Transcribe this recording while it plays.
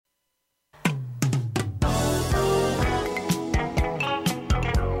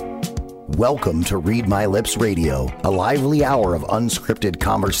Welcome to Read My Lips Radio, a lively hour of unscripted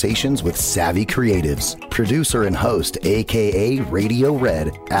conversations with savvy creatives. Producer and host,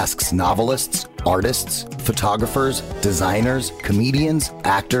 akaRadioRed, asks novelists, artists, photographers, designers, comedians,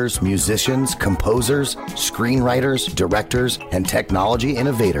 actors, musicians, composers, screenwriters, directors, and technology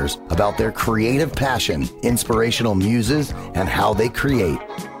innovators about their creative passion, inspirational muses, and how they create.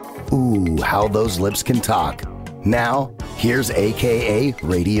 Ooh, how those lips can talk. Now, here's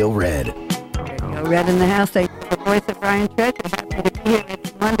akaRadioRed. Radio Red in the house. The voice of Brian Treasure. Happy to be here.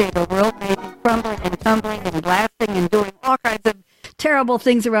 It's Monday. The world may be crumbling and tumbling and blasting and doing all kinds of terrible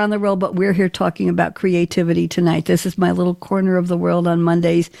things around the world, but we're here talking about creativity tonight. This is my little corner of the world on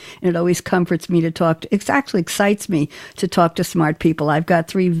Mondays, and it always comforts me to talk to, it actually excites me to talk to smart people. I've got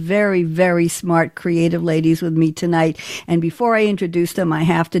three very, very smart, creative ladies with me tonight, and before I introduce them, I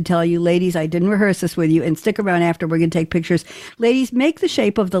have to tell you, ladies, I didn't rehearse this with you, and stick around after. We're going to take pictures. Ladies, make the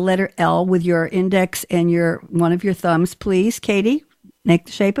shape of the letter L with your index and one of your thumbs, please. Katie? Make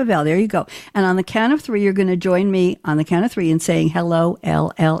the shape of L. There you go. And on the count of three, you're going to join me on the count of three in saying hello,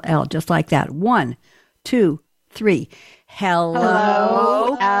 L, L, L, just like that. 1, 2, 3.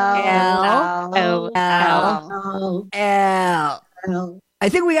 Hello, L, L, L, L. I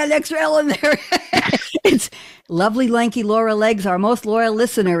think we got an extra L in there. It's lovely, lanky Laura Leggs, our most loyal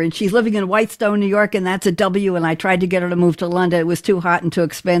listener, and she's living in Whitestone, New York, and that's a W, and I tried to get her to move to London. It was too hot and too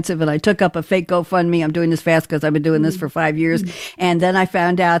expensive, and I took up a fake GoFundMe. I'm doing this fast because I've been doing this for 5 years, and then I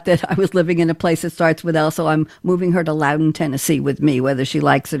found out that I was living in a place that starts with L, so I'm moving her to Loudon, Tennessee with me, whether she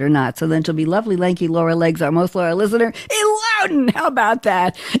likes it or not. So then she'll be lovely, lanky Laura Leggs, our most loyal listener, in Loudon. How about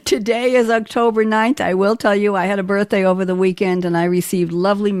that? Today is October 9th. I will tell you, I had a birthday over the weekend, and I received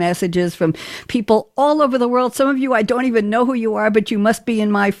lovely messages from people all over the world. Some of you, I don't even know who you are, but you must be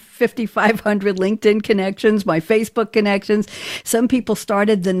in my 5,500 LinkedIn connections, my Facebook connections. Some people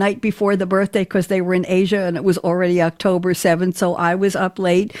started the night before the birthday because they were in Asia and it was already October 7th. So I was up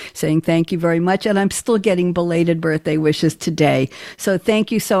late saying thank you very much. And I'm still getting belated birthday wishes today. So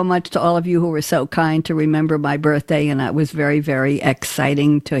thank you so much to all of you who were so kind to remember my birthday. And that was very, very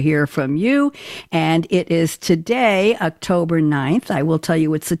exciting to hear from you. And it is today, October 9th. I will tell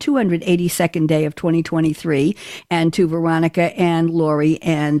you it's the 282nd day of 2023. And to Veronica and Lorri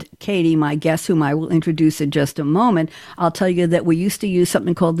and Katie, my guests, whom I will introduce in just a moment, I'll tell you that we used to use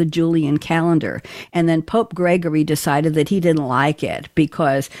something called the Julian calendar. And then Pope Gregory decided that he didn't like it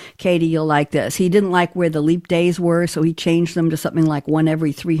because, Katie, you'll like this. He didn't like where the leap days were, so he changed them to something like one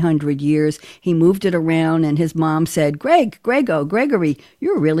every 300 years. He moved it around, and his mom said, Gregory,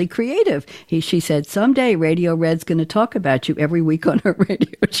 you're really creative. She said, someday Radio Red's going to talk about you every week on her radio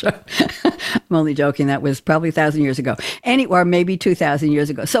show. I'm only joking. That was probably 1,000 years ago. Or maybe 2,000 years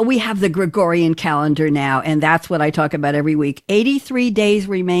ago. So we have the Gregorian calendar now, and that's what I talk about every week. 83 days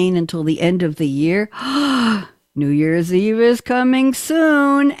remain until the end of the year. New Year's Eve is coming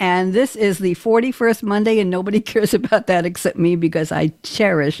soon, and this is the 41st Monday, and nobody cares about that except me because I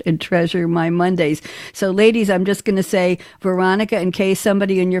cherish and treasure my Mondays. So, ladies, I'm just going to say, Veronica, in case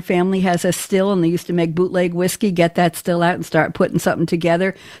somebody in your family has a still and they used to make bootleg whiskey, get that still out and start putting something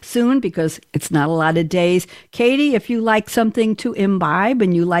together soon because it's not a lot of days. Katie, if you like something to imbibe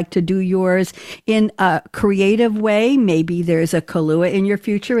and you like to do yours in a creative way, maybe there's a Kahlua in your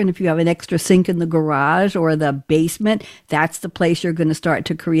future, and if you have an extra sink in the garage or the basement, that's the place you're going to start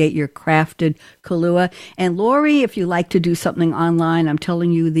to create your crafted Kahlua. And Lorri, if you like to do something online, I'm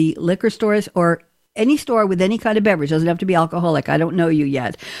telling you, the liquor stores or any store with any kind of beverage, doesn't have to be alcoholic, I don't know you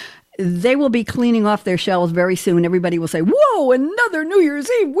yet, they will be cleaning off their shelves very soon. Everybody will say, whoa, another New Year's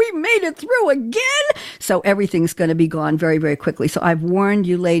Eve. We made it through again. So everything's going to be gone very, very quickly. So I've warned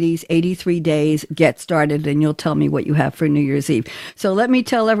you ladies, 83 days, get started, and you'll tell me what you have for New Year's Eve. So let me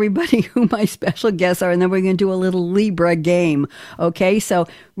tell everybody who my special guests are, and then we're going to do a little Libra game. Okay, so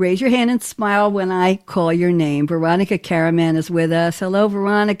raise your hand and smile when I call your name. Veronica Karaman is with us. Hello,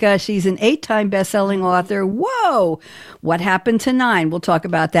 Veronica. She's an 8-time best-selling author. Whoa! What happened to 9? We'll talk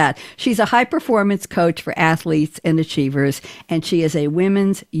about that. She's a high-performance coach for athletes and achievers, and she is a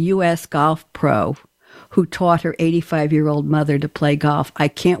women's U.S. golf pro who taught her 85-year-old mother to play golf. I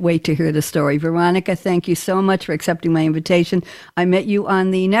can't wait to hear the story. Veronica, thank you so much for accepting my invitation. I met you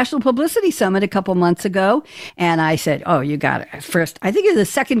on the National Publicity Summit a couple months ago, and I said, oh, you got it. First, I think you're the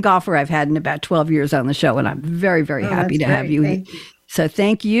second golfer I've had in about 12 years on the show, and I'm very, very happy to have you. Thank you. So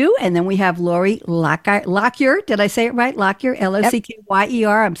thank you. And then we have Lorri Lockyer. Did I say it right? Lockyer,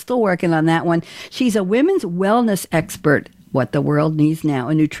 Lockyer. I'm still working on that one. She's a women's wellness expert. what the world needs now.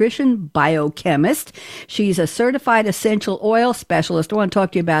 A nutrition biochemist. She's a certified essential oil specialist. I want to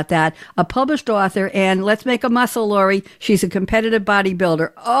talk to you about that. A published author, and let's make a muscle, Lorri. She's a competitive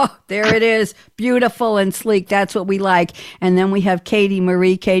bodybuilder. Oh, there it is. Beautiful and sleek. That's what we like. And then we have Katie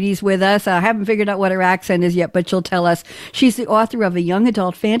Marie. Katie's with us. I haven't figured out what her accent is yet, but she'll tell us. She's the author of a young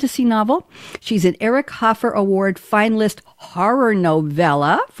adult fantasy novel. She's an Eric Hoffer Award finalist horror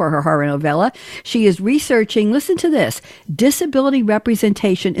novella for her horror novella. She is researching, listen to this, disability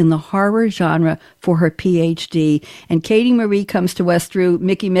representation in the horror genre for her PhD. And Katie Marie comes to us through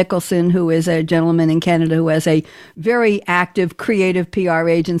Mickey Mickelson, who is a gentleman in Canada who has a very active, creative PR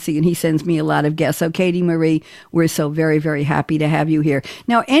agency, and he sends me a lot of guests. So Katie Marie, we're so very, very happy to have you here.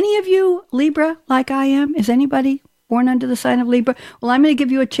 Now, any of you Libra like I am? Is anybody born under the sign of Libra? Well, I'm going to give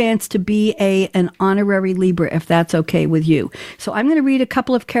you a chance to be an honorary Libra, if that's okay with you. So I'm going to read a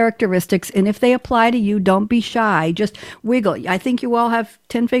couple of characteristics, and if they apply to you, don't be shy. Just wiggle. I think you all have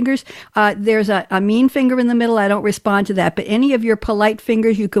 10 fingers. There's a mean finger in the middle. I don't respond to that, but any of your polite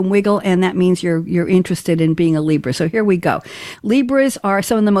fingers you can wiggle, and that means you're interested in being a Libra. So here we go. Libras are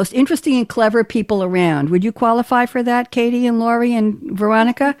some of the most interesting and clever people around. Would you qualify for that, Katie and Lorri and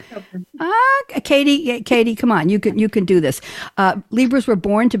Veronica? Katie, come on. You can do this. Libras were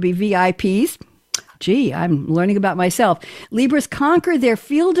born to be VIPs. Gee, I'm learning about myself. Libras conquer their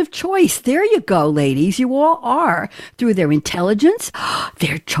field of choice. There you go, ladies. You all are. Through their intelligence,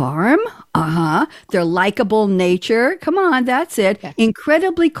 their charm, their likable nature. Come on, that's it. Yeah.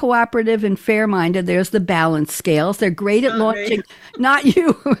 Incredibly cooperative and fair-minded. There's the balance scales. They're great at launching. Not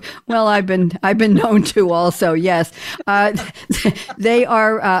you. Well, I've been known to also. Yes, they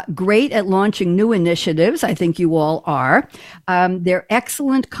are great at launching new initiatives. I think you all are. They're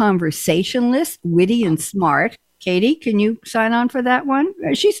excellent conversationalists, witty and smart. Katie, can you sign on for that one?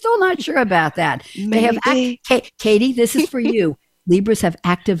 She's still not sure about that. They have Katie, this is for you. Libras have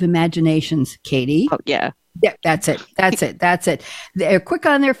active imaginations, Katie. Oh, yeah. Yeah, that's it. They're quick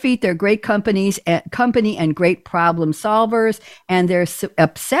on their feet. They're great company and great problem solvers. And they're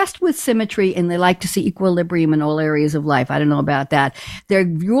obsessed with symmetry, and they like to see equilibrium in all areas of life. I don't know about that. They're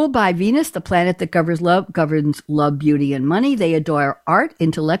ruled by Venus, the planet that governs love, beauty, and money. They adore art,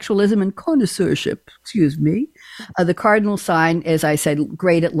 intellectualism, and connoisseurship. Excuse me. The cardinal sign, as I said,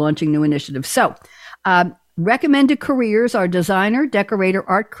 great at launching new initiatives. So, recommended careers are designer, decorator,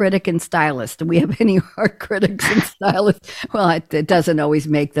 art critic, and stylist. Do we have any art critics and stylists? Well, it doesn't always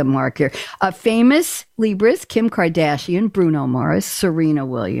make the mark here. Famous Libras: Kim Kardashian, Bruno Mars, Serena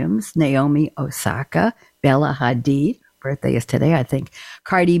Williams, Naomi Osaka, Bella Hadid. Birthday is today, I think.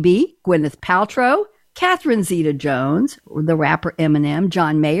 Cardi B, Gwyneth Paltrow, Catherine Zeta-Jones, the rapper Eminem,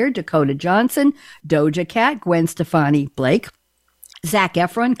 John Mayer, Dakota Johnson, Doja Cat, Gwen Stefani Blake, Zac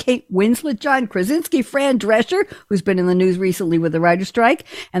Efron, Kate Winslet, John Krasinski, Fran Drescher, who's been in the news recently with the writer's strike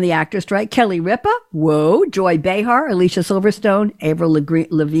and the actor's strike, Kelly Ripa, Joy Behar, Alicia Silverstone, Avril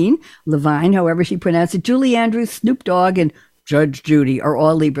Lavigne, however she pronounced it, Julie Andrews, Snoop Dogg, and Judge Judy are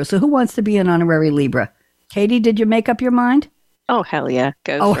all Libra. So who wants to be an honorary Libra? Katie, did you make up your mind? Oh, hell yeah.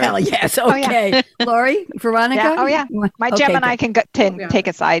 Hell yes. Okay. Oh, yeah. Lorri, Veronica? Yeah. Oh, yeah. My Gemini can take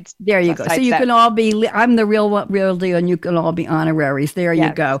a side. There you go. So you can all be, I'm the real deal, and you can all be honoraries. There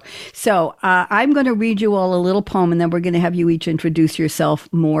you go. So I'm going to read you all a little poem, and then we're going to have you each introduce yourself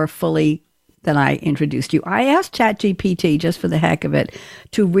more fully than I introduced you. I asked ChatGPT, just for the heck of it,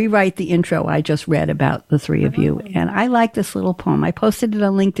 to rewrite the intro I just read about the three of you. And I like this little poem. I posted it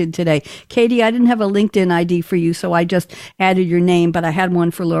on LinkedIn today. Katie, I didn't have a LinkedIn ID for you, so I just added your name, but I had one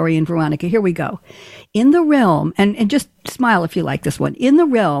for Lorri and Veronica. Here we go. In the realm, and just smile if you like this one. In the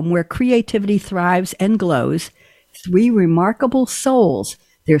realm where creativity thrives and glows, three remarkable souls,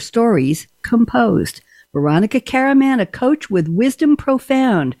 their stories composed. Veronica Karaman, a coach with wisdom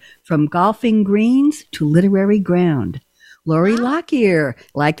profound, from golfing greens to literary ground. Lorri Lockyer,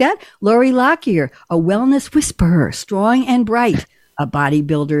 like that? Lorri Lockyer, a wellness whisperer, strong and bright, a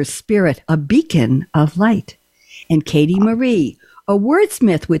bodybuilder's spirit, a beacon of light. And Katie Marie, a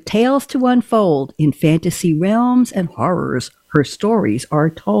wordsmith with tales to unfold in fantasy realms and horrors. Her stories are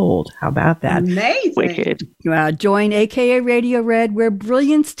told. How about that? Amazing. Wicked. Join akaRadioRed, where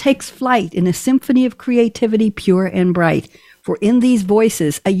brilliance takes flight in a symphony of creativity pure and bright. For in these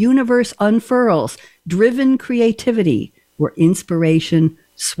voices, a universe unfurls, driven creativity, where inspiration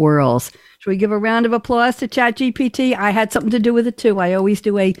swirls. Should we give a round of applause to ChatGPT? I had something to do with it too. I always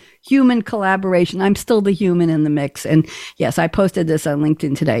do a human collaboration. I'm still the human in the mix. And yes, I posted this on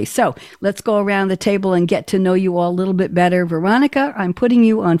LinkedIn today. So let's go around the table and get to know you all a little bit better. Veronica, I'm putting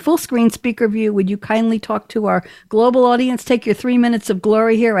you on full screen speaker view. Would you kindly talk to our global audience? Take your 3 minutes of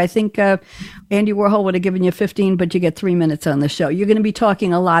glory here. I think Andy Warhol would have given you 15, but you get 3 minutes on the show. You're going to be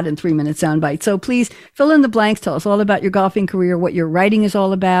talking a lot in 3 minute soundbites. So please fill in the blanks. Tell us all about your golfing career, what your writing is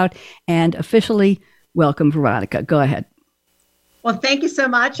all about, and officially welcome Veronica. Go ahead. Well, thank you so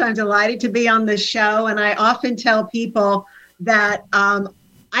much. I'm delighted to be on this show. And I often tell people that I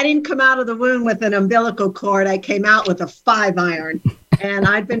didn't come out of the womb with an umbilical cord. I came out with a 5-iron. And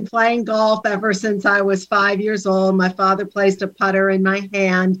I've been playing golf ever since I was 5 years old. My father placed a putter in my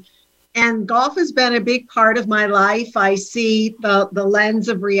hand. And golf has been a big part of my life. I see the lens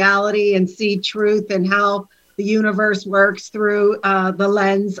of reality and see truth and how the universe works through the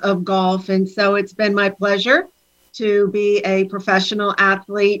lens of golf. And so it's been my pleasure to be a professional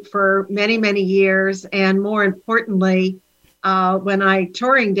athlete for many, many years. And more importantly, when my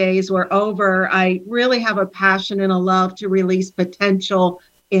touring days were over, I really have a passion and a love to release potential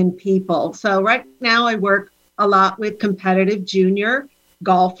in people. So right now I work a lot with competitive junior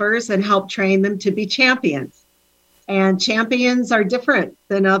golfers and help train them to be champions. And champions are different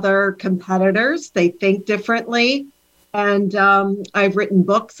than other competitors. They think differently. And I've written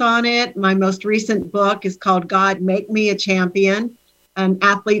books on it. My most recent book is called God Make Me a Champion, an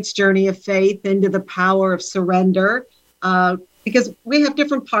athlete's journey of faith into the power of surrender. Because we have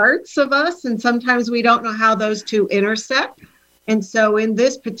different parts of us, and sometimes we don't know how those two intersect. And so in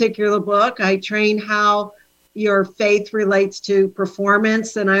this particular book, I train how your faith relates to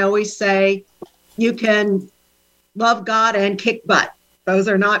performance. And I always say you can love God and kick butt. Those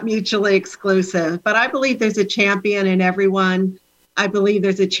are not mutually exclusive. But I believe there's a champion in everyone. I believe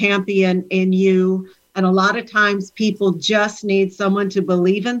there's a champion in you. And a lot of times people just need someone to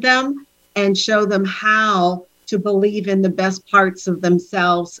believe in them and show them how to believe in the best parts of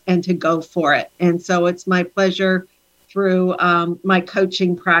themselves and to go for it. And so it's my pleasure through my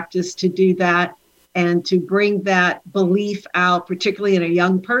coaching practice to do that and to bring that belief out, particularly in a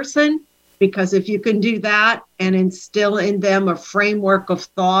young person, because if you can do that and instill in them a framework of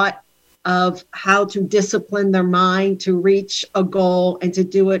thought of how to discipline their mind to reach a goal and to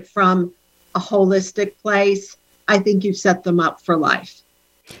do it from a holistic place, I think you've set them up for life.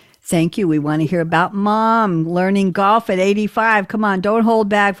 Thank you. We want to hear about Mom learning golf at 85. Come on, don't hold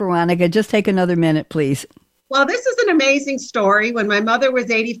back, Veronica. Just take another minute, please. Well, this is an amazing story. When my mother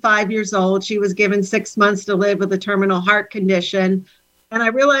was 85 years old, she was given 6 months to live with a terminal heart condition. And I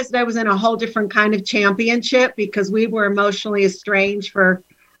realized I was in a whole different kind of championship because we were emotionally estranged for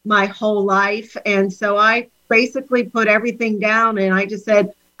my whole life. And so I basically put everything down and I just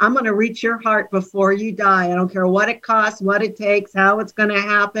said, I'm going to reach your heart before you die. I don't care what it costs, what it takes, how it's going to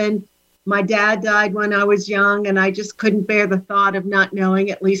happen. My dad died when I was young, and I just couldn't bear the thought of not knowing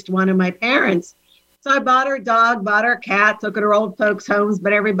at least one of my parents. So I bought her a dog, bought her a cat, took her to old folks' homes,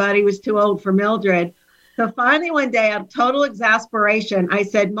 but everybody was too old for Mildred. So finally one day, out of total exasperation, I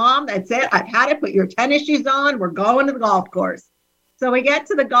said, Mom, that's it. I've had it. Put your tennis shoes on. We're going to the golf course. So we get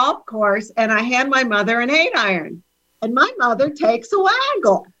to the golf course, and I hand my mother an 8-iron. And my mother takes a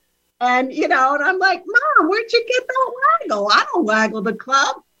waggle. And, and I'm like, Mom, where'd you get that waggle? I don't waggle the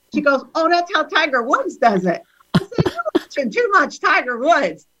club. She goes, oh, that's how Tiger Woods does it. I said, you're watching too much Tiger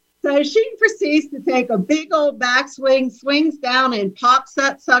Woods. So she proceeds to take a big old backswing, swings down and pops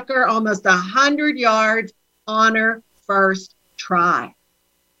that sucker almost 100 yards on her first try.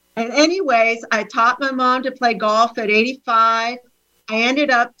 And anyways, I taught my mom to play golf at 85. I ended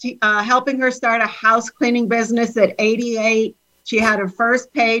up helping her start a house cleaning business at 88. She had her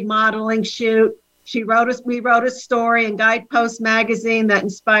first paid modeling shoot. We wrote a story in Guidepost magazine that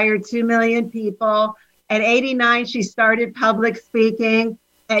inspired 2 million people. At 89, she started public speaking.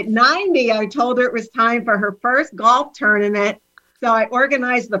 At 90, I told her it was time for her first golf tournament. So I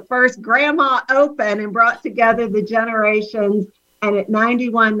organized the first Grandma Open and brought together the generations. And at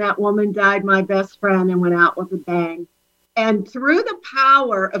 91, that woman died, my best friend, and went out with a bang. And through the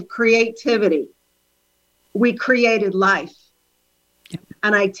power of creativity, we created life. Yep.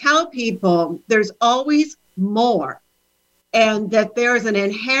 And I tell people there's always more, and that there's an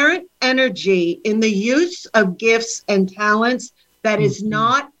inherent energy in the use of gifts and talents that is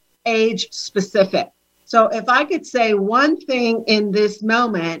not age specific. So if I could say one thing in this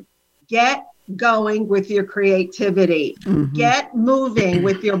moment, get going with your creativity, get moving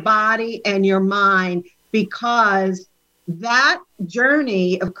with your body and your mind, because that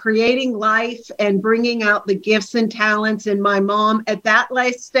journey of creating life and bringing out the gifts and talents in my mom at that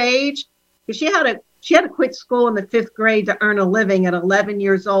life stage because she had to quit school in the 5th grade to earn a living at 11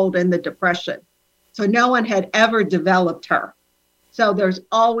 years old in the Depression. So no one had ever developed her. So there's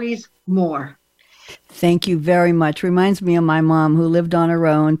always more. Thank you very much. Reminds me of my mom, who lived on her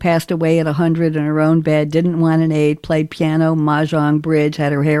own, passed away at 100 in her own bed, didn't want an aide, played piano, mahjong, bridge,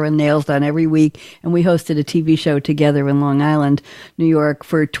 had her hair and nails done every week. And we hosted a TV show together in Long Island, New York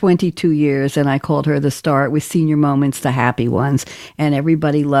for 22 years. And I called her the star. It was Senior Moments, the happy ones. And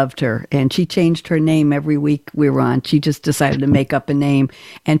everybody loved her. And she changed her name every week we were on. She just decided to make up a name.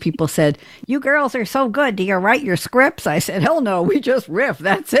 And people said, "You girls are so good. Do you write your scripts?" I said, "Hell no, we just riff.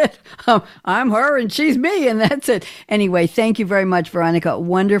 That's it. I'm her and she's me, and that's it." Anyway, thank you very much, Veronica.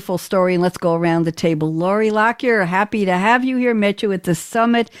 Wonderful story. And let's go around the table. Lorri Lockyer, happy to have you here. Met you at the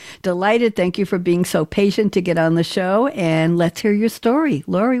summit. Delighted. Thank you for being so patient to get on the show. And let's hear your story.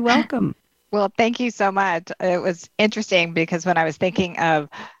 Lorri, welcome. Well, thank you so much. It was interesting because when I was thinking of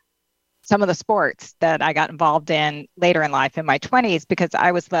some of the sports that I got involved in later in life in my 20s, because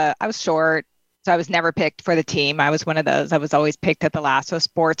I was short. So I was never picked for the team. I was one of those. I was always picked at the last. So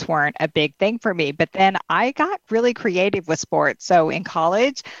sports weren't a big thing for me. But then I got really creative with sports. So in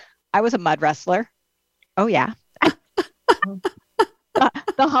college, I was a mud wrestler. Oh, yeah. The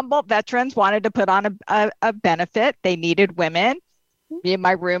Humboldt veterans wanted to put on a benefit. They needed women. Me and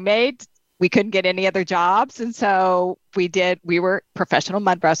my roommate, we couldn't get any other jobs. And so we were professional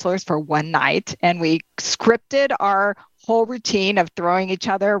mud wrestlers for one night. And we scripted our whole routine of throwing each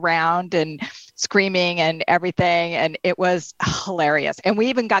other around and screaming and everything. And it was hilarious. And we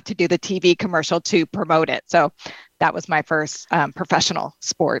even got to do the TV commercial to promote it. So that was my first professional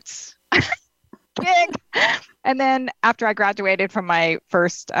sports gig. And then after I graduated from my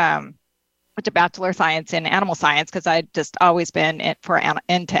first Bachelor of Science in Animal Science, because I'd just always been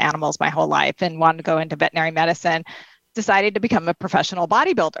into animals my whole life and wanted to go into veterinary medicine, decided to become a professional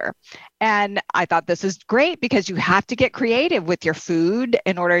bodybuilder. And I thought this is great because you have to get creative with your food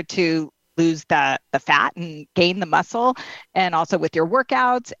in order to lose the fat and gain the muscle, and also with your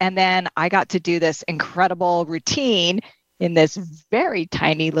workouts. And then I got to do this incredible routine in this very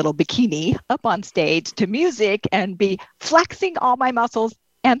tiny little bikini up on stage to music and be flexing all my muscles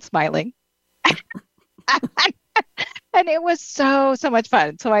and smiling. And it was so much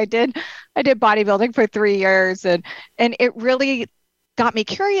fun. So I did bodybuilding for 3 years, and it really got me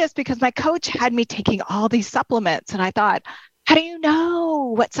curious because my coach had me taking all these supplements, and I thought, how do you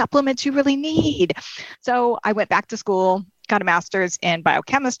know what supplements you really need? So I went back to school, got a master's in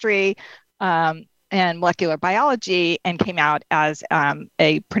biochemistry and molecular biology, and came out as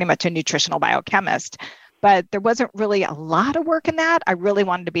pretty much a nutritional biochemist. But there wasn't really a lot of work in that. I really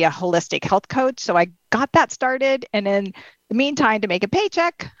wanted to be a holistic health coach. So I got that started. And in the meantime, to make a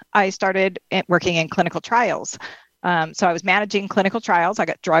paycheck, I started working in clinical trials. So I was managing clinical trials. I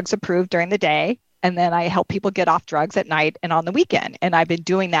got drugs approved during the day. And then I help people get off drugs at night and on the weekend. And I've been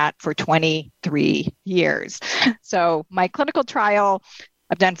doing that for 23 years. So my clinical trial,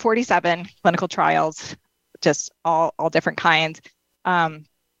 I've done 47 clinical trials, just all different kinds.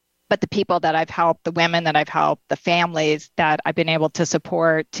 But the people that I've helped, the women that I've helped, the families that I've been able to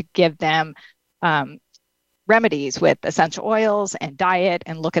support, to give them remedies with essential oils and diet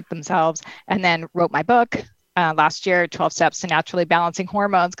and look at themselves, and then wrote my book last year, 12 Steps to Naturally Balancing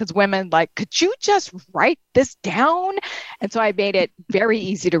Hormones, because women like, could you just write this down? And so I made it very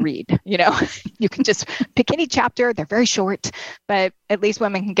easy to read. You know, you can just pick any chapter. They're very short, but at least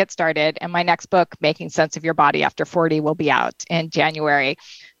women can get started. And my next book, Making Sense of Your Body After 40, will be out in January.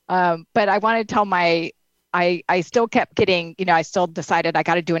 But I wanted to tell I still kept getting, I still decided I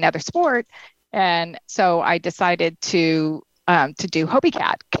got to do another sport. And so I decided to do Hobie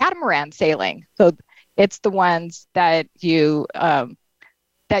Cat, catamaran sailing. So it's the ones that you're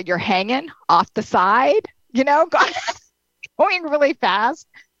hanging off the side, going really fast.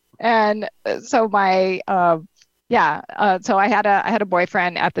 And so so I had a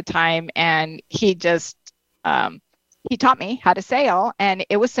boyfriend at the time, and he just, he taught me how to sail, and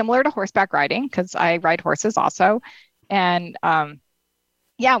it was similar to horseback riding because I ride horses also. And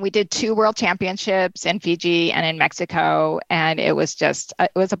we did 2 world championships in Fiji and in Mexico. And it was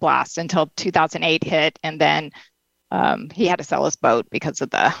a blast until 2008 hit. And then he had to sell his boat because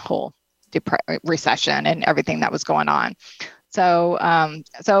of the whole recession and everything that was going on. So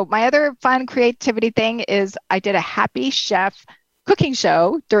my other fun creativity thing is I did a Happy Chef cooking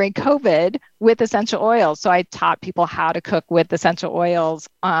show during COVID with essential oils. So I taught people how to cook with essential oils,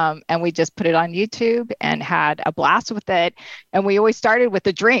 and we just put it on YouTube and had a blast with it. And we always started with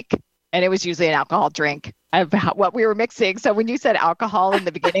a drink, and it was usually an alcohol drink of what we were mixing. So when you said alcohol in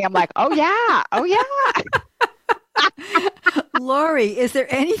the beginning, I'm like, oh yeah. Lorri, is there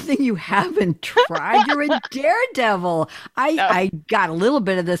anything you haven't tried? You're a daredevil. I got a little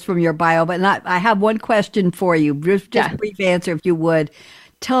bit of this from your bio, but not. I have one question for you. Just brief answer, if you would.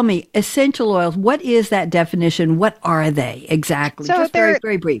 Tell me, essential oils. What is that definition? What are they exactly? So just very,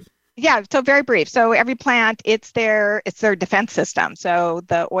 very brief. Yeah, so very brief. So every plant, it's their defense system. So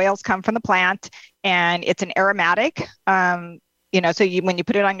the oils come from the plant, and it's an aromatic. So when you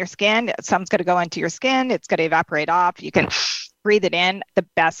put it on your skin, some's going to go into your skin. It's going to evaporate off. You can breathe it in. The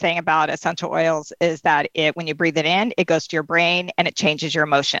best thing about essential oils is that when you breathe it in, it goes to your brain and it changes your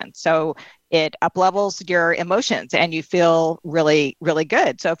emotions. So it up-levels your emotions and you feel really, really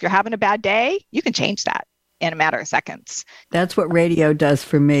good. So if you're having a bad day, you can change that in a matter of seconds. That's what radio does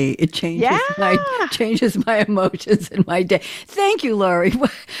for me. It changes my emotions in my day. Thank you, Lorri.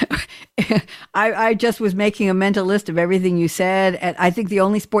 I just was making a mental list of everything you said, and I think the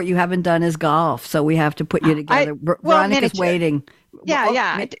only sport you haven't done is golf. So we have to put you together. Veronica's waiting.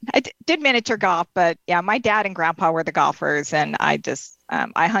 I did miniature golf, but my dad and grandpa were the golfers, and I just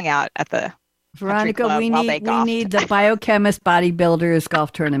I hung out at the Veronica, we need the biochemist bodybuilders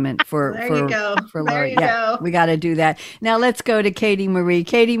golf tournament for Lorri. Go. We got to do that. Now let's go to Katie Marie.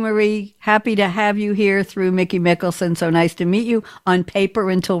 Katie Marie, happy to have you here through Mickey Mickelson. So nice to meet you on paper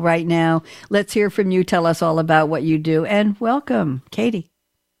until right now. Let's hear from you. Tell us all about what you do, and welcome, Katie.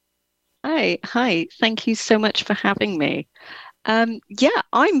 Hi. Thank you so much for having me. I'm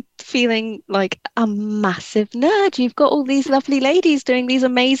feeling like a massive nerd. You've got all these lovely ladies doing these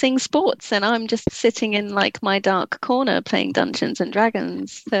amazing sports, and I'm just sitting in like my dark corner playing Dungeons and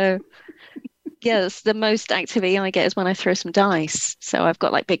Dragons. So yes, the most activity I get is when I throw some dice. So I've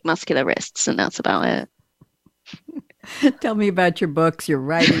got like big muscular wrists, and that's about it. Tell me about your books, your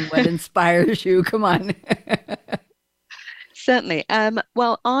writing, what inspires you. Come on. Certainly.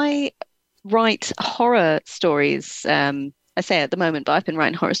 Well, I write horror stories. I say at the moment, but I've been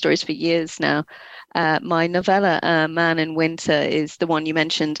writing horror stories for years now. My novella, Man in Winter, is the one you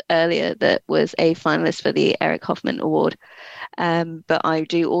mentioned earlier that was a finalist for the Eric Hoffer Award. But I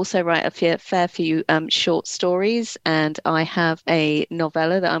do also write a fair few short stories, and I have a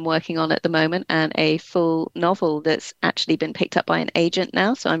novella that I'm working on at the moment and a full novel that's actually been picked up by an agent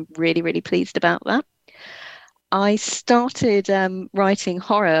now. So I'm really, really pleased about that. I started writing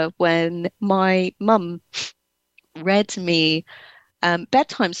horror when my mum read me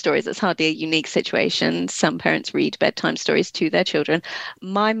bedtime stories. It's hardly a unique situation. Some parents read bedtime stories to their children.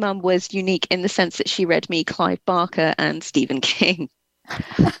 My mum was unique in the sense that she read me Clive Barker and Stephen King.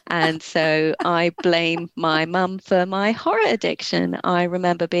 And so I blame my mum for my horror addiction. I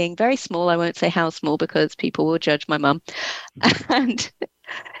remember being very small. I won't say how small because people will judge my mum. And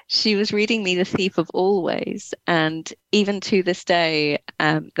she was reading me The Thief of Always. And even to this day,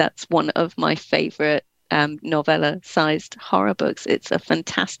 that's one of my favorite novella-sized horror books. It's a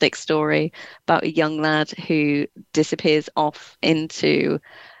fantastic story about a young lad who disappears off into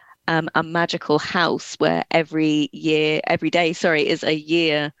a magical house where every day is a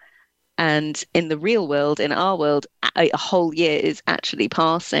year, and in the real world, in our world, a whole year is actually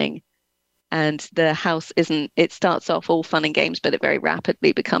passing. And the house it starts off all fun and games, but it very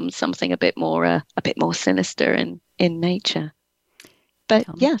rapidly becomes something a bit more sinister in nature. But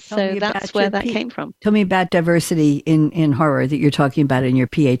so that's where that came from. Tell me about diversity in horror that you're talking about in your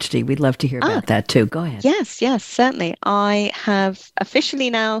PhD. We'd love to hear about that too. Go ahead. Yes, certainly. I have officially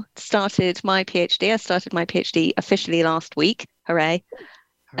now started my PhD. I started my PhD officially last week. Hooray.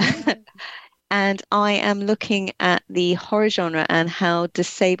 And I am looking at the horror genre and how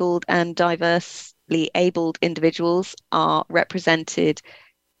disabled and diversely abled individuals are represented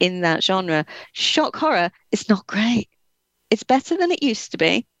in that genre. Shock horror is not great. It's better than it used to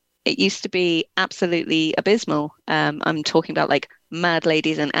be. It used to be absolutely abysmal. I'm talking about like mad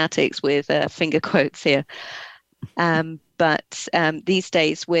ladies in attics with finger quotes here. But these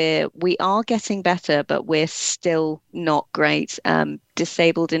days we are getting better, but we're still not great.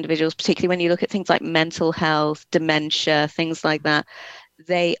 Disabled individuals, particularly when you look at things like mental health, dementia, things like that,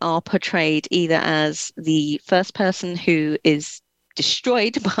 they are portrayed either as the first person who is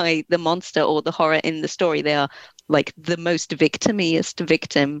destroyed by the monster or the horror in the story. They are like the most victimiest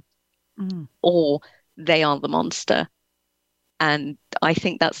victim, or they are the monster. And I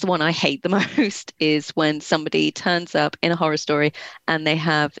think that's the one I hate the most, is when somebody turns up in a horror story and they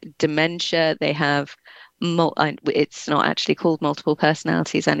have dementia, they have it's not actually called multiple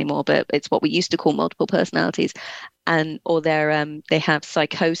personalities anymore, but it's what we used to call multiple personalities, or they have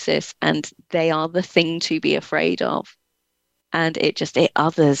psychosis, and they are the thing to be afraid of. And it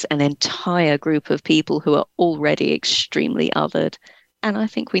others an entire group of people who are already extremely othered. And I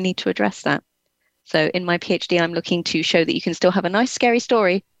think we need to address that. So in my PhD, I'm looking to show that you can still have a nice, scary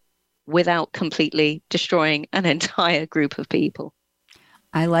story without completely destroying an entire group of people.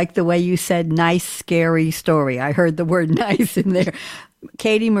 I like the way you said nice, scary story. I heard the word nice in there.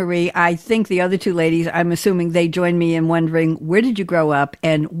 Katie Marie, I think the other two ladies, I'm assuming they joined me in wondering, where did you grow up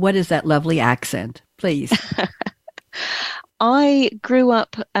and what is that lovely accent? Please. I grew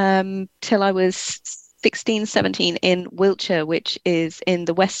up till I was 16, 17 in Wiltshire, which is in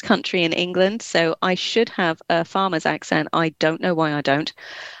the West Country in England. So I should have a farmer's accent. I don't know why I don't.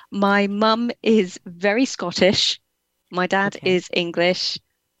 My mum is very Scottish. My dad is English.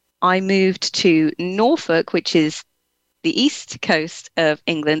 I moved to Norfolk, which is the east coast of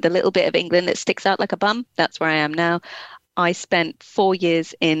England, the little bit of England that sticks out like a bum. That's where I am now. I spent 4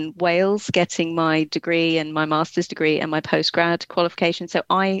 years in Wales getting my degree and my master's degree and my postgrad qualification. So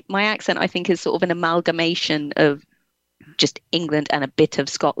my accent, I think, is sort of an amalgamation of just England and a bit of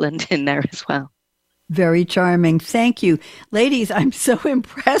Scotland in there as well. Very charming. Thank you. Ladies, I'm so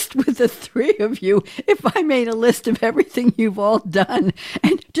impressed with the three of you. If I made a list of everything you've all done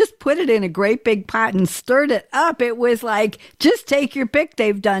and just put it in a great big pot and stirred it up, it was like, just take your pick.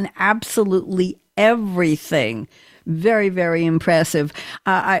 They've done absolutely everything. Very, very impressive.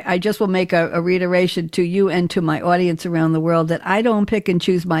 I just will make a reiteration to you and to my audience around the world that I don't pick and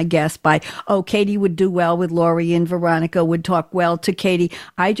choose my guests by, oh, Katie would do well with Lorri and Veronica would talk well to Katie.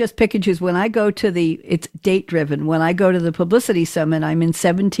 I just pick and choose. When I go to it's date driven. When I go to the publicity summit, I'm in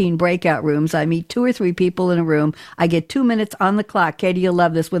 17 breakout rooms. I meet 2 or 3 people in a room. I get 2 minutes on the clock. Katie, you'll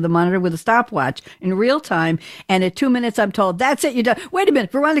love this, with a monitor with a stopwatch in real time. And at 2 minutes, I'm told, that's it. You're done. Wait a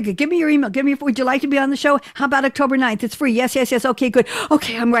minute, Veronica, give me your email. Would you like to be on the show? How about October 9th? It's free. Yes. Okay, good.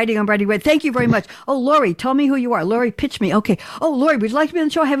 Okay, I'm writing. Thank you very much. Oh, Lorri, tell me who you are. Lorri, pitch me. Okay. Oh, Lorri, would you like to be on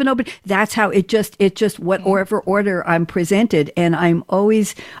the show? I haven't opened. That's how it just whatever order I'm presented. And I'm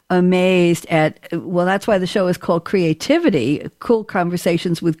always amazed at, well, that's why the show is called Creativity, Cool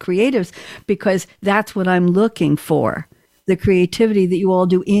Conversations with Creatives, because that's what I'm looking for. The creativity that you all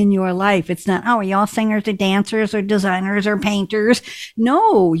do in your life. It's not, oh, are you all singers or dancers or designers or painters?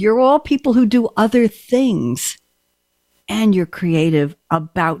 No, you're all people who do other things. And you're creative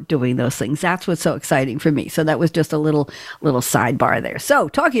about doing those things. That's what's so exciting for me. So that was just a little sidebar there. So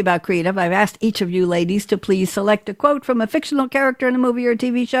talking about creative, I've asked each of you ladies to please select a quote from a fictional character in a movie or a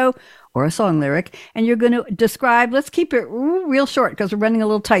TV show or a song lyric. And you're going to describe, let's keep it real short because we're running a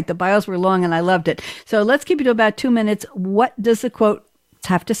little tight. The bios were long and I loved it. So let's keep it to about 2 minutes. What does the quote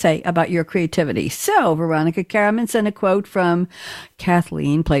have to say about your creativity? So Veronica Karaman sent a quote from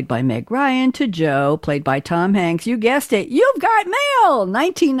Kathleen, played by Meg Ryan, to Joe, played by Tom Hanks. You guessed it. You've Got Mail,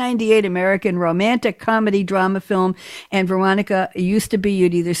 1998 American romantic comedy drama film. And Veronica, it used to be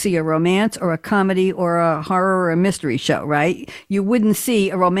you'd either see a romance or a comedy or a horror or a mystery show, right? You wouldn't see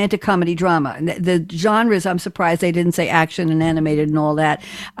a romantic comedy drama. The genres, I'm surprised they didn't say action and animated and all that.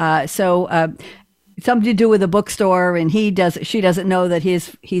 Something to do with a bookstore, and she doesn't know that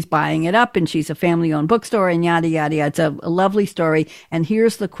he's buying it up, and she's a family-owned bookstore, and yada, yada, yada. It's a lovely story. And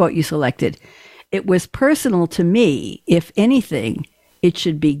here's the quote you selected. It was personal to me. If anything, it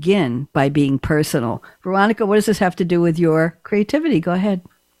should begin by being personal. Veronica, what does this have to do with your creativity? Go ahead.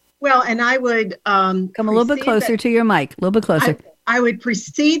 Well, and I would come a little bit closer to your mic, a little bit closer. I would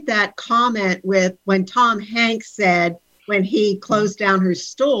precede that comment with when Tom Hanks said, when he closed down her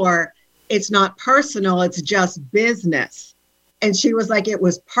store, it's not personal, it's just business. And she was like, it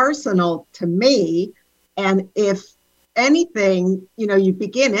was personal to me. And if anything, you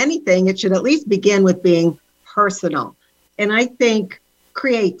begin anything, it should at least begin with being personal. And I think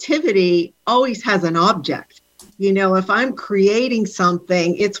creativity always has an object. If I'm creating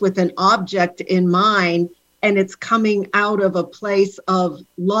something, it's with an object in mind, and it's coming out of a place of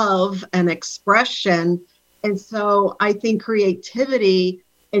love and expression. And so I think creativity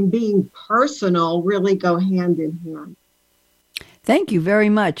and being personal really go hand in hand. Thank you very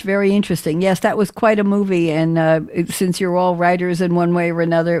much. Very interesting. Yes, that was quite a movie. And since you're all writers in one way or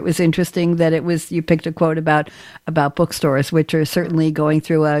another, it was interesting that you picked a quote about bookstores, which are certainly going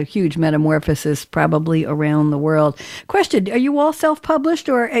through a huge metamorphosis probably around the world. Question, are you all self-published?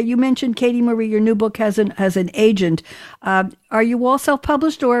 Or you mentioned, Katie Marie, your new book has an agent. Are you all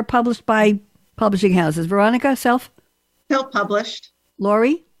self-published or published by publishing houses? Veronica, Self-published.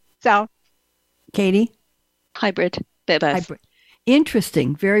 Lorri? So. Katie? Hybrid. Bit of both. Hybrid.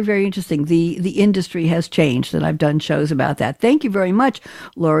 Interesting. Very, very interesting. The industry has changed, and I've done shows about that. Thank you very much,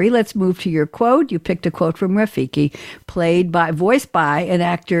 Lorri. Let's move to your quote. You picked a quote from Rafiki, voiced by an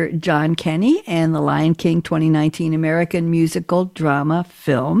actor, John Kenny, and the Lion King 2019 American musical drama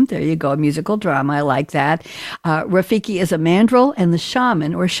film. There you go, musical drama. I like that. Rafiki is a mandrill and the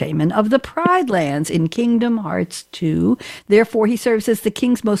shaman or shaman of the Pride Lands in Kingdom Hearts 2. Therefore, he serves as the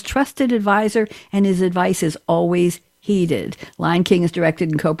king's most trusted advisor, and his advice is always heeded. Lion King is directed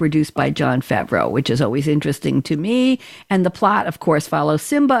and co-produced by Jon Favreau, which is always interesting to me. And the plot, of course, follows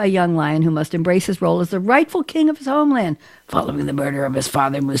Simba, a young lion who must embrace his role as the rightful king of his homeland, following the murder of his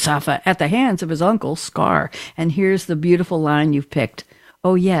father, Mustafa, at the hands of his uncle, Scar. And here's the beautiful line you've picked.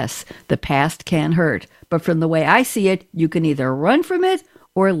 Oh, yes, the past can hurt, but from the way I see it, you can either run from it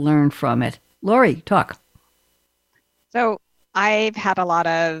or learn from it. Lorri, talk. So I've had a lot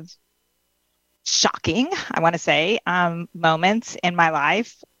of shocking, I want to say, moments in my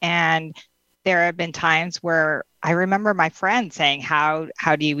life. And there have been times where I remember my friend saying, how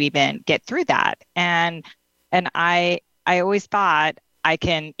do you even get through that? And I always thought I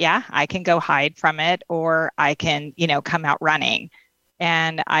can go hide from it, or I can, come out running.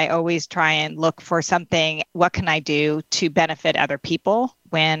 And I always try and look for something, what can I do to benefit other people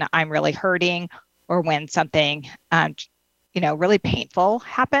when I'm really hurting, or when something, really painful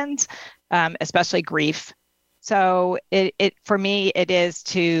happens. Especially grief. So it for me, it is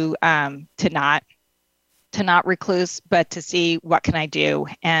to not recluse, but to see what can I do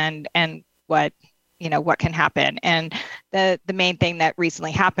and what can happen. And the main thing that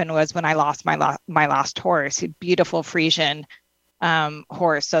recently happened was when I lost my last horse, a beautiful Frisian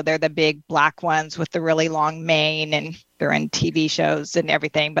horse. So they're the big black ones with the really long mane, and they're in TV shows and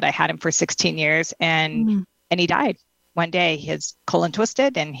everything. But I had him for 16 years, and he died. One day his colon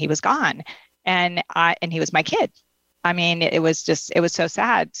twisted and he was gone. And he was my kid. I mean, it was so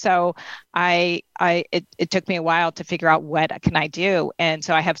sad. So it took me a while to figure out what can I do. And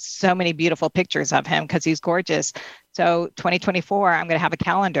so I have so many beautiful pictures of him because he's gorgeous. So 2024, I'm going to have a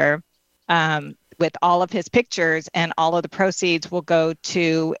calendar with all of his pictures, and all of the proceeds will go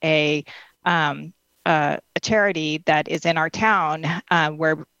to a charity that is in our town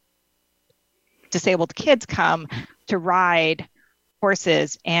where disabled kids come to ride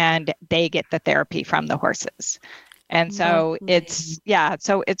horses, and they get the therapy from the horses. And so it's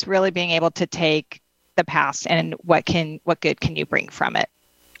really being able to take the past and what good can you bring from it.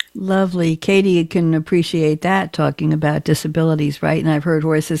 Lovely. Katie can appreciate that, talking about disabilities, right? And I've heard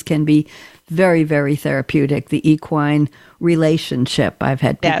horses can be very, very therapeutic. The equine relationship. I've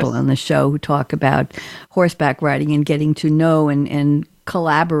had people on the show who talk about horseback riding and getting to know and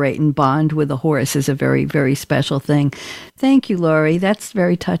collaborate and bond with a horse is a very, very special thing. Thank you, Lorri. That's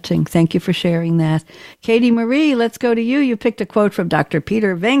very touching. Thank you for sharing that. Katie Marie, let's go to you. You picked a quote from Dr.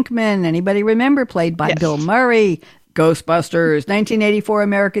 Peter Venkman. Anybody remember? Played by Bill Murray. Ghostbusters, 1984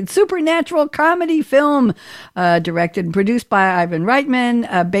 American supernatural comedy film, directed and produced by Ivan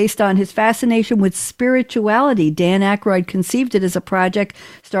Reitman, based on his fascination with spirituality. Dan Aykroyd conceived it as a project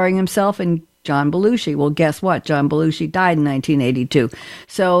starring himself and John Belushi. Well, guess what? John Belushi died in 1982.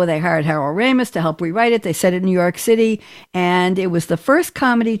 So they hired Harold Ramis to help rewrite it. They set it in New York City, and it was the first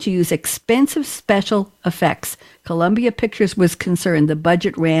comedy to use expensive special effects. Columbia Pictures was concerned. The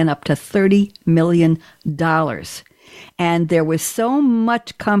budget ran up to $30 million. And there was so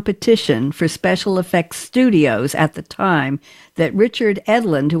much competition for special effects studios at the time that Richard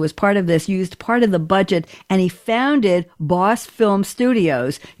Edlund, who was part of this, used part of the budget, and he founded Boss Film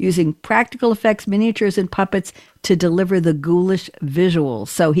Studios, using practical effects, miniatures, and puppets to deliver the ghoulish visuals.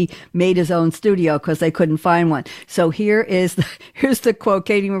 So he made his own studio because they couldn't find one. So here's the quote.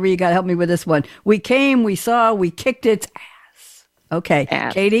 Katie Marie, you got to help me with this one. We came, we saw, we kicked its ass. Okay,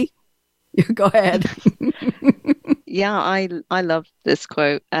 Katie, you go ahead. Yeah, I love this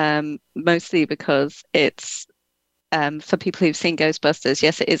quote, mostly because it's for people who've seen Ghostbusters.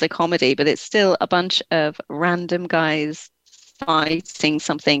 Yes, it is a comedy, but it's still a bunch of random guys fighting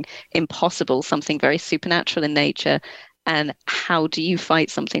something impossible, something very supernatural in nature. And how do you fight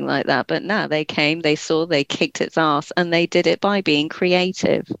something like that? But no, they came, they saw, they kicked its ass, and they did it by being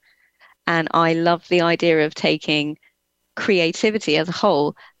creative. And I love the idea of taking creativity as a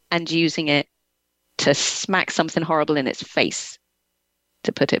whole and using it to smack something horrible in its face,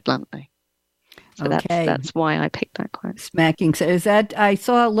 to put it bluntly. So that's why I picked that quote. Smacking. So is that, I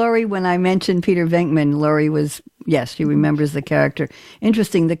saw Lorri when I mentioned Peter Venkman. Lorri was, Yes, she remembers the character.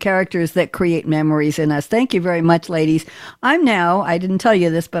 Interesting, the characters that create memories in us. Thank you very much, ladies. I didn't tell you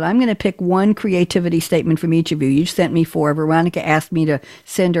this, but I'm going to pick one creativity statement from each of you. You sent me 4. Veronica asked me to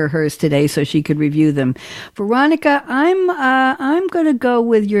send her hers today so she could review them. Veronica, I'm going to go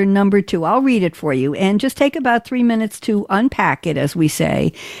with your number 2. I'll read it for you and just take about 3 minutes to unpack it, as we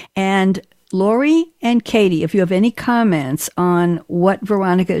say. And Lorri and Katie, if you have any comments on what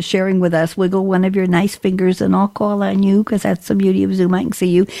Veronica is sharing with us, wiggle one of your nice fingers and I'll call on you, because that's the beauty of Zoom. I can see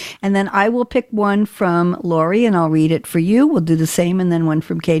you. And then I will pick one from Lorri and I'll read it for you. We'll do the same, and then one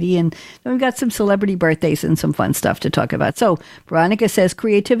from Katie. And then we've got some celebrity birthdays and some fun stuff to talk about. So Veronica says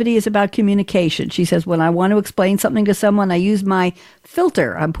creativity is about communication. She says, when I want to explain something to someone, I use my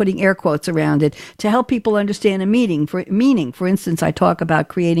filter, I'm putting air quotes around it, to help people understand a meaning. For instance, I talk about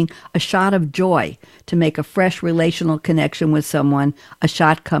creating a shot of joy to make a fresh relational connection with someone. A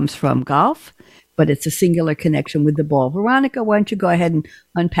shot comes from golf, but it's a singular connection with the ball. Veronica, why don't you go ahead and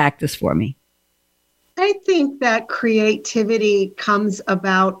unpack this for me? I think that creativity comes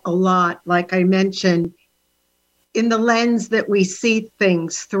about a lot, like I mentioned, in the lens that we see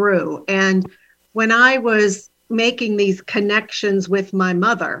things through. And when I was making these connections with my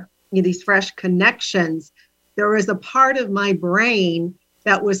mother, these fresh connections, there was a part of my brain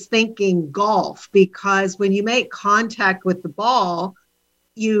that was thinking golf, because when you make contact with the ball,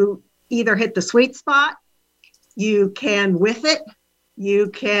 you either hit the sweet spot, you can whiff it, you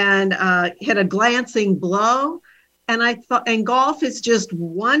can hit a glancing blow. And I thought, and golf is just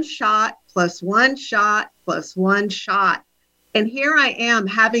one shot plus one shot plus one shot. And here I am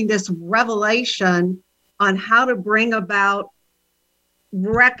having this revelation on how to bring about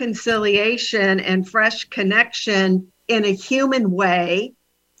reconciliation and fresh connection in a human way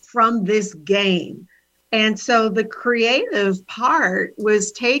from this game. And so the creative part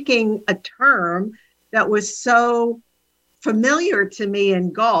was taking a term that was so familiar to me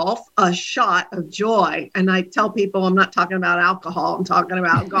in golf, a shot of joy. And I tell people I'm not talking about alcohol, I'm talking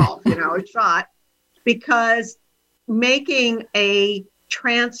about golf, a shot, because making a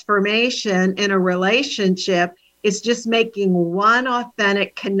transformation in a relationship is just making one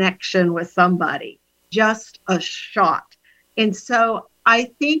authentic connection with somebody, just a shot. And so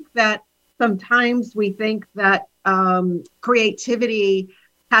I think that sometimes we think that creativity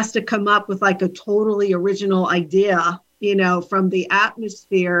has to come up with like a totally original idea, from the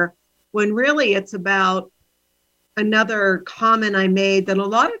atmosphere, when really it's about another comment I made, that a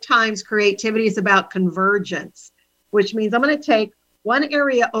lot of times creativity is about convergence, which means I'm going to take one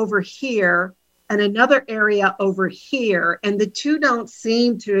area over here and another area over here, and the two don't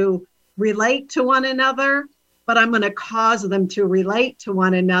seem to relate to one another, but I'm going to cause them to relate to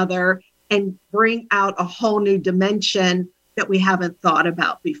one another and bring out a whole new dimension that we haven't thought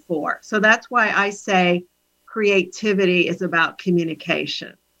about before. So that's why I say creativity is about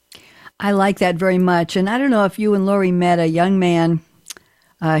communication. I like that very much. And I don't know if you and Lorri met a young man.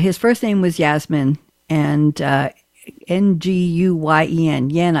 His first name was Yasmin, and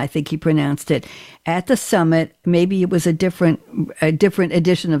Nguyen, Yen, I think he pronounced it, at the summit. Maybe it was a different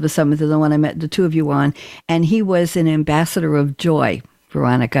edition of the summit than the one I met the two of you on. And he was an ambassador of joy,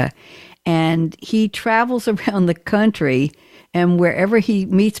 Veronica. And he travels around the country, and wherever he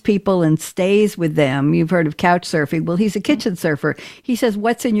meets people and stays with them, you've heard of couch surfing. Well, he's a kitchen surfer. He says,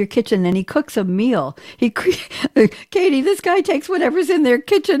 "What's in your kitchen?" And he cooks a meal. Katie, this guy takes whatever's in their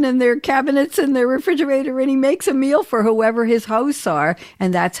kitchen and their cabinets and their refrigerator, and he makes a meal for whoever his hosts are.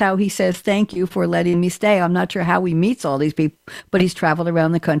 And that's how he says, "Thank you for letting me stay." I'm not sure how he meets all these people, but he's traveled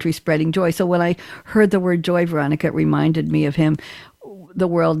around the country spreading joy. So when I heard the word joy, Veronica, it reminded me of him. The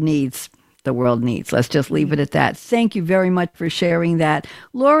world needs. Let's just leave it at that. Thank you very much for sharing that.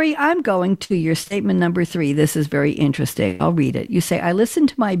 Lorri, I'm going to your statement number 3. This is very interesting. I'll read it. You say, "I listen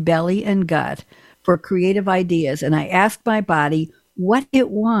to my belly and gut for creative ideas, and I ask my body what it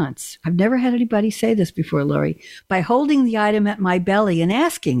wants." I've never had anybody say this before, Lorri. "By holding the item at my belly and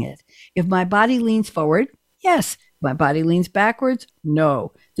asking it. If my body leans forward, yes. If my body leans backwards,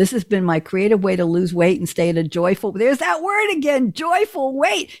 no. This has been my creative way to lose weight and stay at a joyful," there's that word again, joyful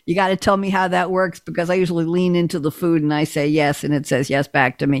weight. You got to tell me how that works, because I usually lean into the food and I say yes, and it says yes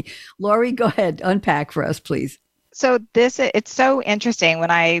back to me. Lorri, go ahead, unpack for us, please. So it's so interesting when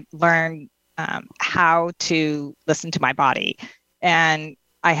I learned how to listen to my body. And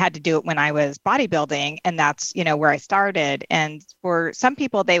I had to do it when I was bodybuilding, and that's, where I started. And for some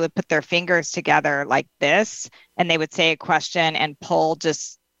people, they would put their fingers together like this, and they would say a question and pull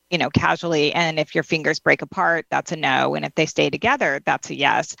just, casually. And if your fingers break apart, that's a no. And if they stay together, that's a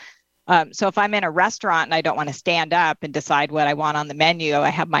yes. So if I'm in a restaurant and I don't want to stand up and decide what I want on the menu, I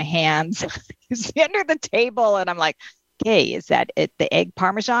have my hands under the table, and I'm like, okay, is that it, the egg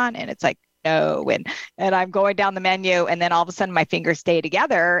Parmesan? And it's like, no. And I'm going down the menu, and then all of a sudden my fingers stay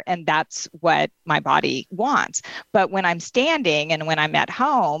together, and that's what my body wants. But when I'm standing and when I'm at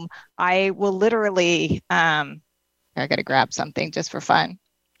home, I will literally, I got to grab something just for fun.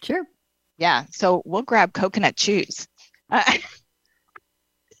 Sure. Yeah. So we'll grab coconut chews.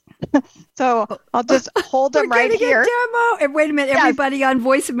 So I'll just hold them right here. Demo. And wait a minute, everybody on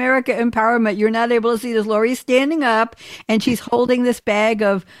Voice America Empowerment, you're not able to see this. Lori's standing up, and she's holding this bag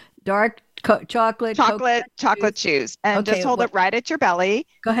of dark chocolate chews, and just hold it right at your belly.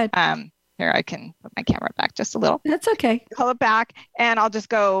 Go ahead. Here, I can put my camera back just a little. That's okay. Hold it back, and I'll just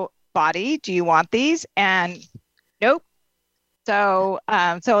go, body, do you want these? And nope. So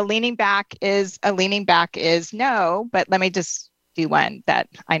a leaning back is no, but let me just do one that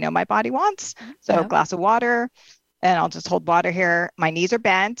I know my body wants. So a glass of water, and I'll just hold water here. My knees are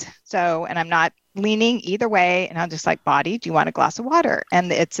bent, and I'm not leaning either way, and I'm just like, body, do you want a glass of water?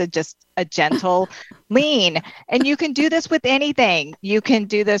 And it's just a gentle lean. And you can do this with anything. You can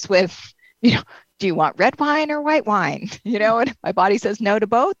do this with, do you want red wine or white wine? And my body says no to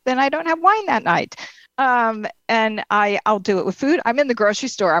both, then I don't have wine that night. And I'll do it with food. I'm in the grocery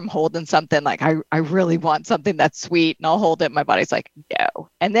store, I'm holding something like I really want something that's sweet, and I'll hold it. My body's like, no.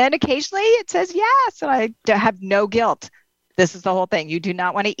 And then occasionally it says yes, and I have no guilt. This is the whole thing. You do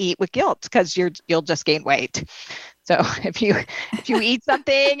not want to eat with guilt, because you'll just gain weight. So if you eat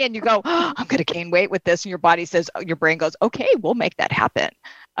something and you go, oh, I'm going to gain weight with this, and your body says, your brain goes, okay, we'll make that happen.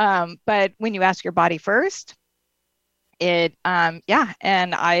 But when you ask your body first, and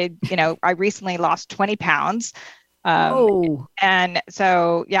I recently lost 20 pounds. And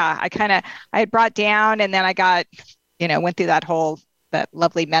so, I had brought down, and then I got, went through that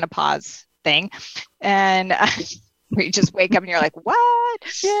lovely menopause thing. And where you just wake up and you're like,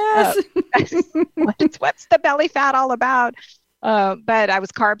 what? Yes. What's the belly fat all about? But I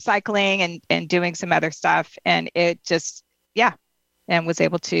was carb cycling and doing some other stuff, and it just, and was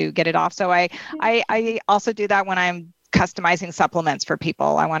able to get it off. So I also do that when I'm customizing supplements for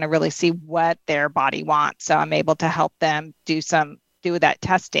people. I want to really see what their body wants. So I'm able to help them do that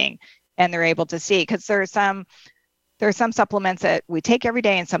testing, and they're able to see, because there are some supplements that we take every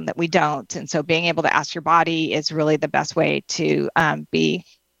day and some that we don't. And so being able to ask your body is really the best way to be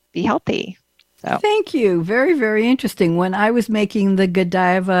healthy. So thank you. Very, very interesting. When I was making the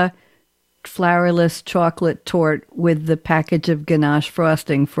Godiva flourless chocolate torte with the package of ganache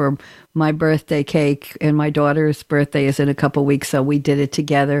frosting for my birthday cake, and my daughter's birthday is in a couple weeks, so we did it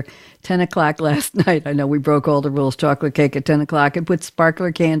together. 10 o'clock last night. I know we broke all the rules. Chocolate cake at 10 o'clock, and put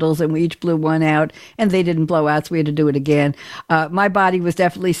sparkler candles, and we each blew one out, and they didn't blow out, so we had to do it again. My body was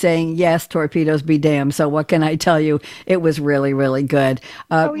definitely saying, yes, torpedoes be damned. So what can I tell you? It was really, really good.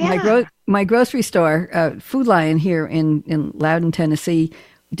 My grocery store, Food Lion here in Loudon, Tennessee,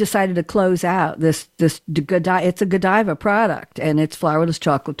 decided to close out this Godiva. It's a Godiva product, and it's flourless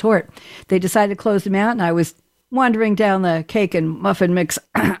chocolate torte. They decided to close them out, and I was wandering down the cake and muffin mix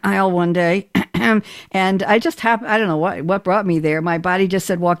aisle one day, and I just happened, I don't know what brought me there. My body just